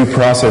sort of due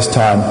process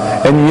time.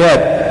 And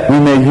yet, we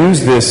may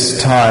use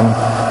this time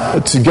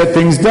to get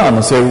things done.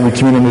 Let's say we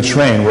commute on the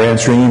train, we're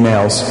answering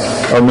emails,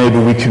 or maybe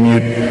we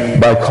commute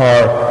by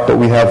car, but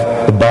we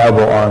have the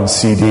Bible on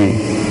CD.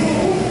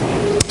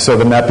 So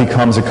then that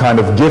becomes a kind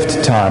of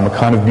gift time, a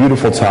kind of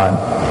beautiful time.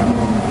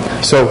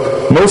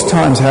 So most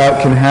times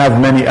can have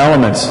many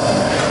elements.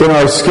 In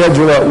our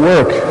schedule at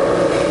work,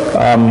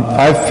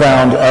 I've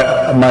found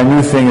my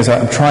new thing is I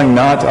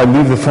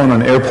leave the phone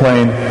on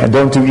airplane and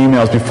don't do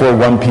emails before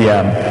 1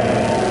 p.m.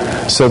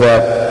 so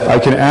that I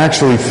can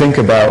actually think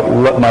about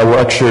my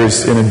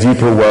lectures in a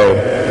deeper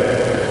way.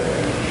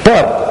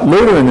 But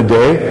later in the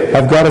day,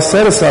 I've got to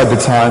set aside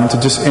the time to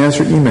just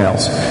answer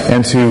emails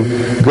and to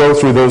go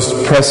through those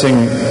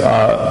pressing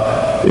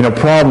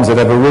problems that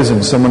have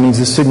arisen. Someone needs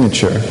a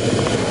signature.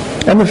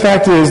 And the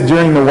fact is,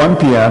 during the 1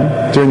 p.m.,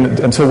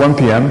 until 1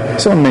 p.m.,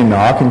 someone may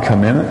knock and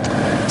come in.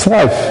 It's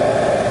life.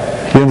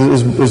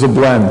 There's a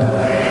blend.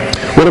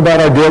 What about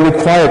our daily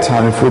quiet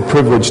time, if we're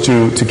privileged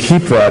to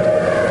keep that?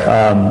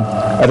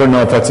 I don't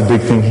know if that's a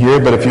big thing here,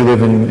 but if you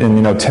live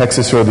in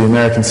Texas or the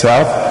American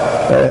South,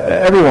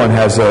 everyone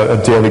has a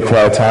daily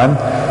quiet time,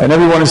 and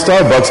everyone in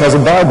Starbucks has a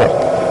Bible.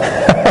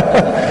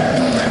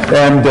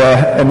 and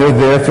they're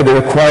there for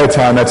their quiet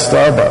time at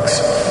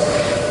Starbucks.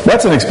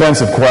 That's an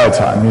expensive quiet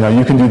time.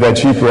 You can do that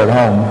cheaper at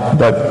home,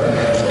 but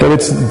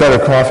it's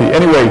better coffee.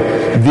 Anyway,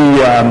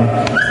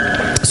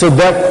 so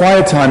that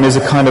quiet time is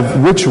a kind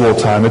of ritual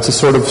time. It's a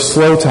sort of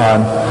slow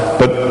time,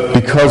 but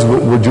because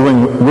what we're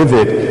doing with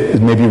it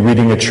is maybe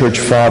reading a church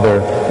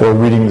father or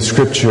reading the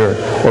scripture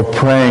or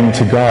praying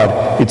to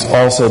God, it's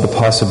also the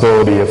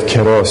possibility of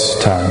Kairos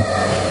time.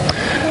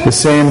 The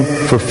same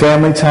for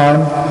family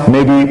time.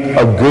 Maybe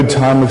a good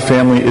time with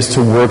family is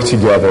to work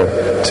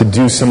together, to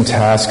do some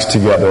tasks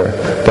together.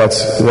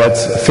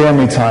 That's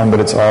family time, but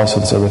it's also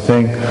this other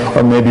thing.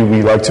 Or maybe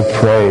we like to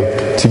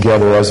pray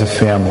together as a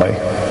family.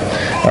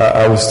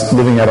 I was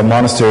living at a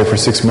monastery for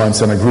 6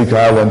 months on a Greek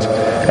island,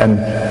 and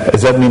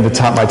does that mean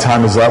my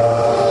time is up?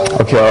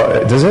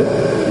 Okay, does it?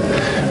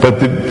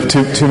 But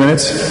 2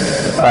 minutes?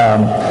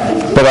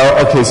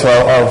 I'll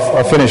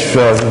finish,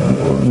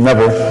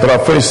 never, but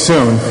I'll finish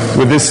soon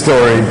with this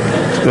story.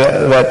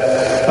 That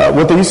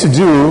what they used to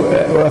do,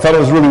 I thought it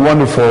was really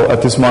wonderful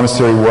at this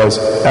monastery, was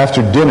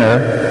after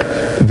dinner,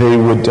 they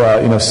would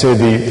say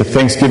the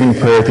Thanksgiving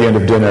prayer at the end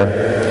of dinner,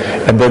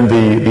 and then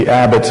the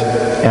abbot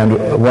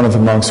and one of the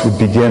monks would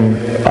begin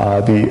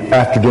the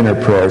after-dinner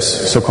prayers,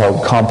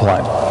 so-called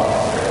compline.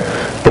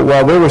 But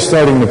while they were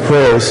starting the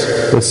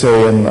prayers, let's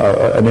say in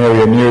an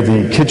area near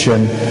the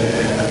kitchen,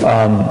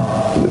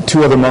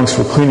 2 other monks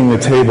were cleaning the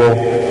table,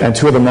 and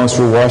 2 other monks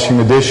were washing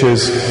the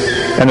dishes,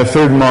 and a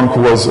 3rd monk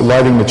was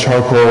lighting the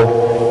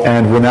charcoal,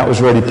 and when that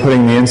was ready,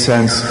 putting the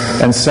incense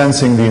and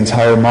censing the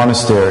entire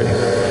monastery.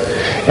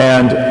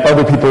 And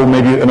other people,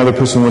 maybe another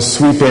person was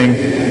sweeping,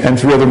 and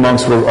 3 other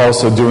monks were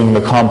also doing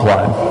the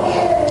compline.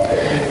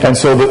 And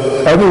so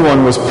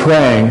everyone was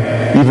praying,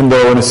 even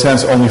though in a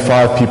sense only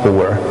 5 people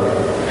were.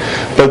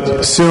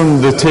 But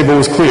soon the table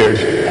was cleared,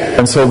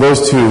 and so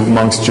those two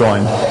monks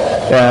joined.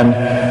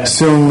 And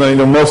soon,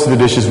 most of the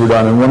dishes were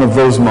done, and one of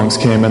those monks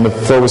came, and the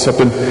floor was up.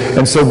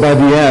 And so by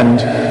the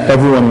end,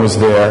 everyone was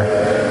there.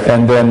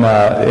 And then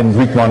in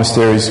Greek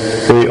monasteries,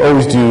 they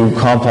always do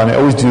compline. They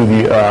always do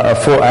a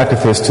full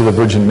akathist to the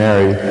Virgin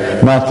Mary,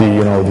 not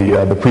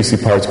the priestly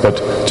parts,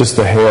 but just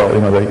the hail,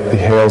 the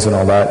hails and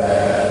all that.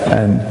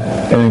 And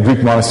in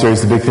Greek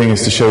monasteries, the big thing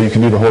is to show you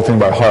can do the whole thing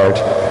by heart,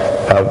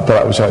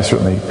 which I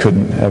certainly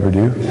couldn't ever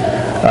do.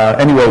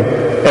 Anyway,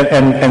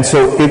 and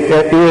so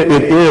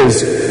it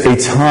is a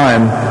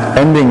time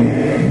ending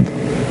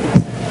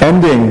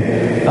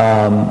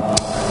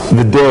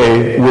the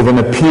day with an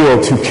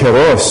appeal to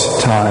Kairos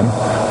time,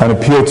 an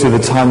appeal to the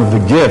time of the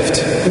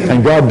gift.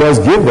 And God does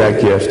give that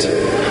gift,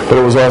 but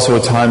it was also a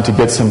time to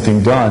get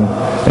something done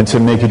and to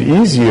make it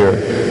easier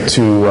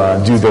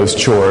to do those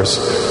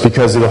chores,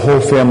 because the whole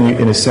family,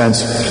 in a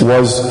sense,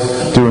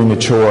 was doing the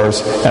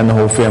chores and the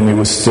whole family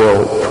was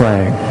still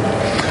praying.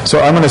 So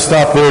I'm going to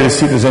stop there to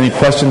see if there's any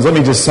questions. Let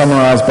me just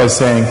summarize by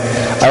saying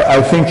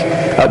I think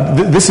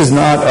this is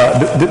not,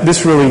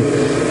 this really,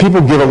 people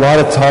give a lot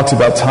of talks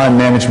about time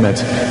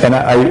management, and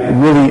I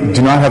really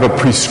do not have a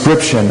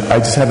prescription. I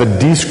just have a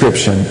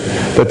description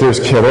that there's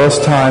Kairos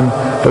time,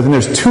 but then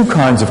there's two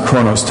kinds of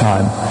Chronos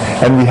time,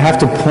 and we have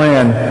to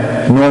plan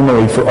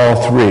normally for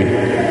all three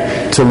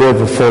to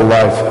live a full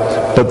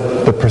life.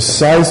 But the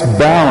precise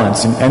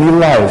balance in any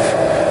life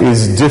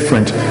is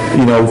different,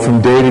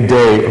 from day to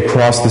day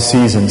across the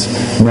seasons.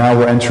 Now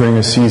we're entering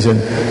a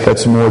season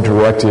that's more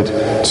directed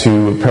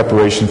to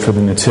preparation for the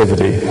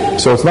Nativity.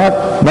 So it's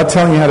not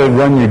telling you how to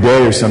run your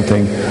day or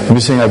something. I'm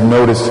just saying I've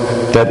noticed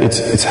that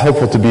it's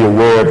helpful to be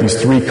aware of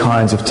these three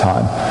kinds of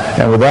time.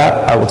 And with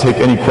that, I will take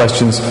any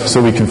questions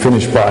so we can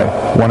finish by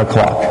 1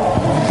 o'clock.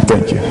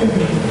 Thank you.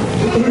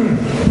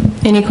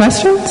 Any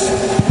questions?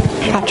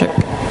 Patrick.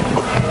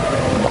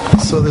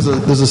 So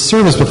there's a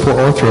service before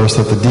Orthodox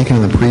that the deacon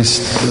and the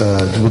priest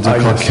will do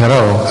called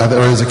Kairos,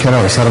 or is it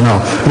Kairos? I don't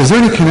know. But is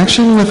there any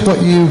connection with what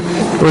you,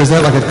 or is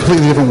that like a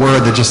completely different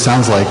word that just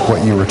sounds like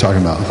what you were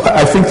talking about?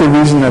 I think the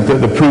reason that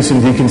the priests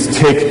and deacons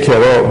take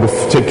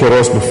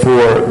Kairos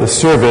before the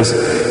service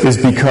is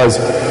because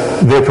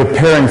they're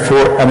preparing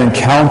for an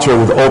encounter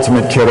with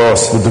ultimate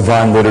Kairos, the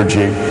Divine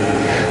Liturgy.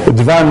 The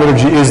Divine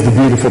Liturgy is the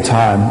beautiful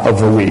time of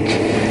the week.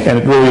 And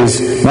it really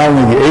is not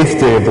only the 8th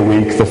day of the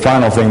week, the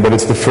final thing, but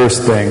it's the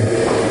first thing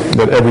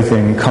that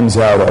everything comes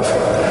out of.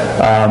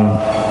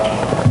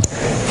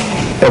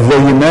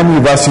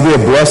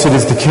 Blessed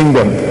is the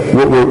kingdom.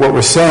 What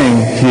we're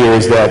saying here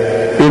is that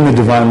in the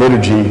Divine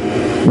Liturgy,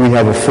 we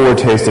have a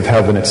foretaste of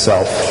heaven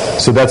itself.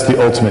 So that's the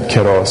ultimate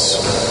Kairos.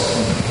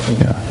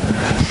 Yeah.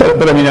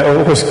 But I mean,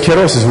 of course,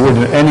 Kairos is a word,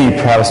 and any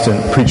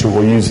Protestant preacher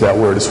will use that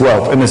word as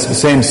well, in the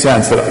same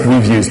sense that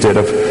we've used it,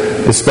 of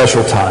the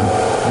special time.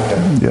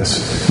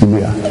 Yes.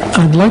 Yeah.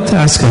 I'd like to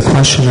ask a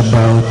question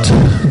about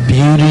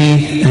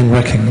beauty and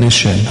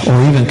recognition, or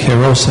even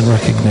Kairos and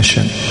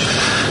recognition.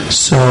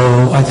 So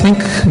I think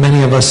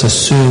many of us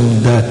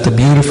assume that the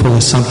beautiful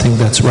is something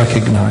that's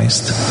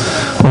recognized,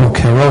 or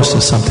Kairos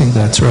is something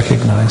that's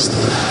recognized.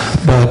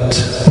 But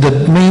the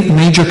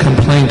major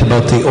complaint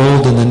about the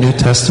Old and the New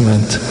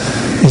Testament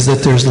is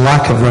that there's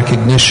lack of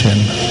recognition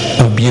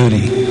of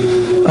beauty,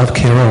 of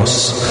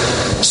Kairos.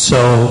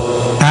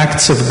 So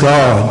acts of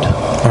God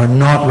are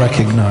not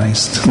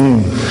recognized,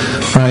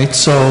 right?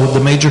 So the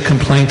major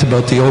complaint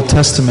about the Old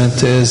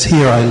Testament is,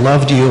 here, I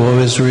loved you, O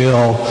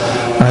Israel,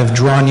 I've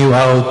drawn you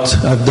out,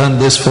 I've done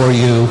this for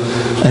you,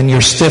 and you're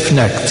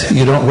stiff-necked.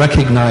 You don't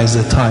recognize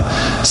the time.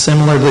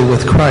 Similarly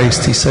with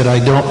Christ, he said,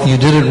 you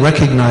didn't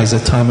recognize the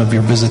time of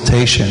your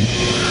visitation.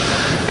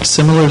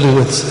 Similarly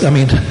with,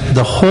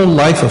 the whole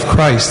life of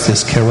Christ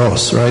is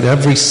Kairos, right?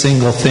 Every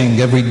single thing,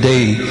 every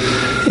day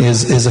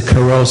is a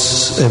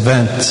Kairos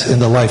event in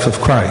the life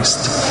of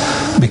Christ.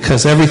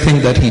 Because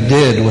everything that he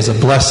did was a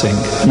blessing.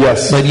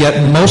 Yes. But yet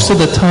most of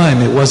the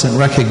time it wasn't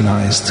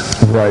recognized.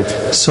 Right.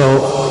 So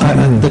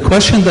the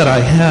question that I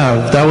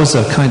have, that was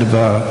a kind of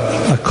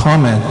a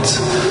comment.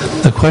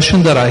 The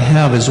question that I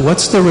have is,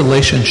 what's the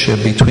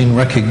relationship between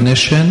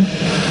recognition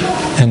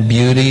and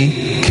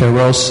beauty,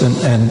 Kairos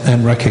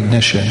and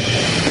recognition?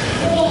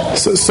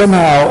 So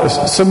somehow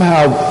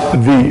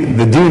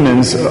the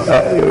demons,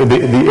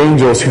 the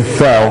angels who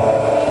fell,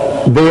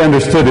 they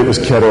understood it was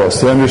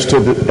Kairos. They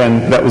understood that,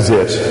 and that was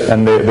it.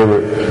 And they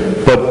were.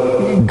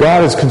 But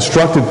God has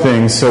constructed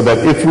things so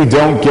that if we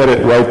don't get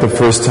it right the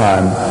first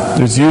time,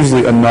 there's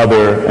usually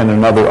another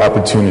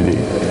opportunity.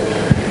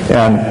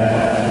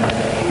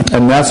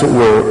 And that's what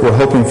we're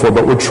hoping for.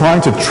 But we're trying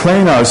to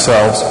train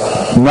ourselves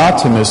not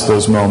to miss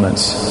those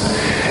moments,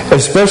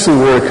 especially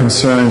where it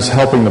concerns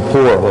helping the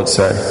poor, let's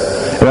say.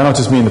 And I don't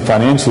just mean the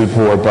financially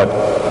poor, but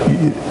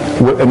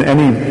in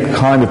any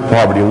kind of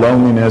poverty,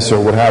 loneliness, or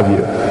what have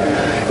you.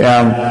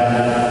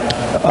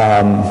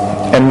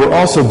 And we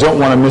also don't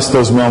want to miss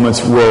those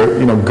moments where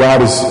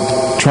God is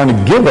trying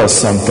to give us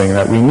something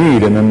that we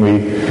need, and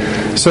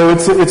then so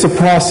it's a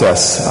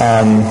process.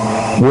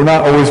 We're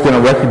not always going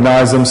to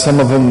recognize them. Some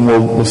of them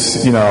will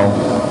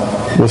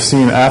We'll see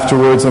him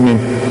afterwards. I mean,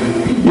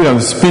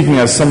 speaking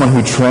as someone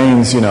who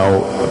trains,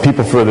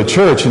 people for the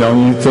church,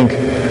 you think,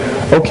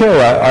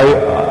 okay,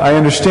 I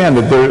understand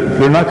that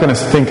they're not going to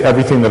think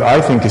everything that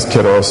I think is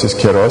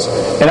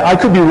Kairos, and I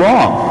could be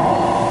wrong.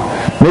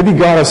 Maybe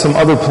God has some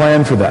other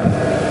plan for them.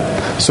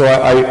 So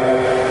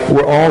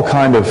we're all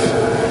kind of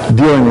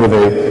dealing with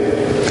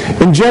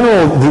in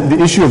general, the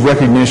issue of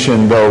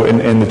recognition, though,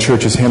 in the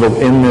church is handled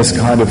in this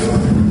kind of,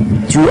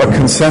 through a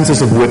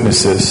consensus of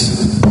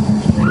witnesses,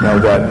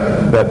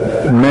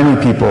 that many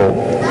people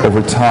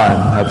over time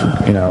have,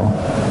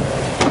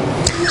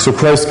 So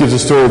Christ gives a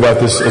story about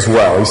this as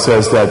well. He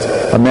says that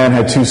a man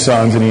had 2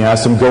 sons, and he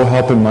asked them, go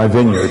help in my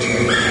vineyard.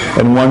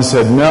 And one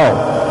said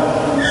no.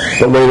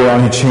 But later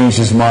on he changed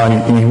his mind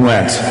and he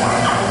went.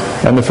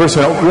 And the first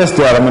one, yes,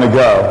 Dad, I'm going to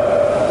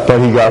go.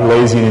 But he got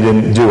lazy and he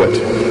didn't do it.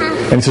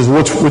 And he says,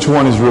 which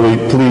one has really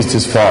pleased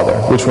his father?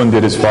 Which one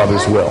did his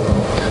father's will?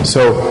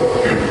 So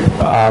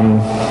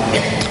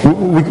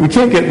we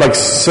can't get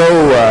so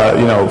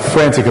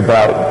frantic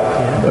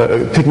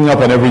about picking up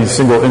on every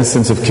single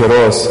instance of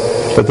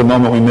Kairos that the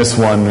moment we miss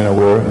one,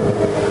 we're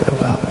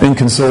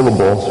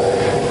inconsolable.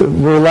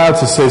 We're allowed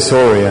to say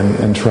sorry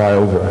and try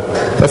over.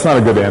 That's not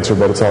a good answer,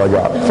 but it's all I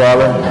got.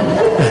 Father?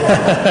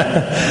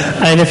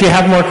 And if you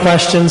have more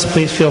questions,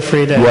 please feel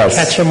free to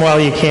catch them while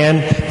you can.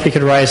 If you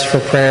could rise for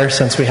prayer,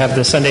 since we have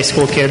the Sunday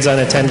school kids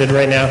unattended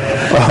right now.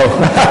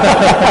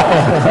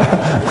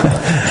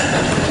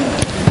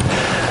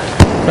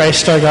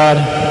 Christ our God,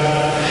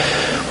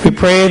 we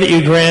pray that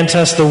you grant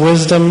us the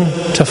wisdom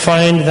to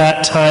find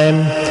that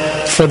time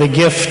for the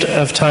gift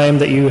of time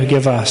that you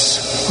give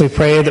us. We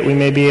pray that we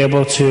may be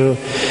able to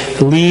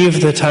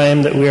leave the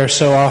time that we are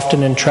so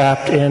often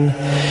entrapped in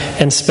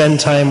and spend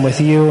time with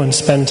you and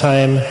spend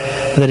time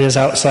that is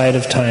outside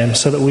of time,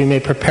 so that we may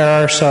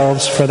prepare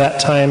ourselves for that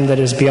time that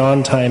is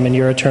beyond time in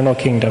your eternal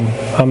kingdom.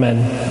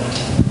 Amen.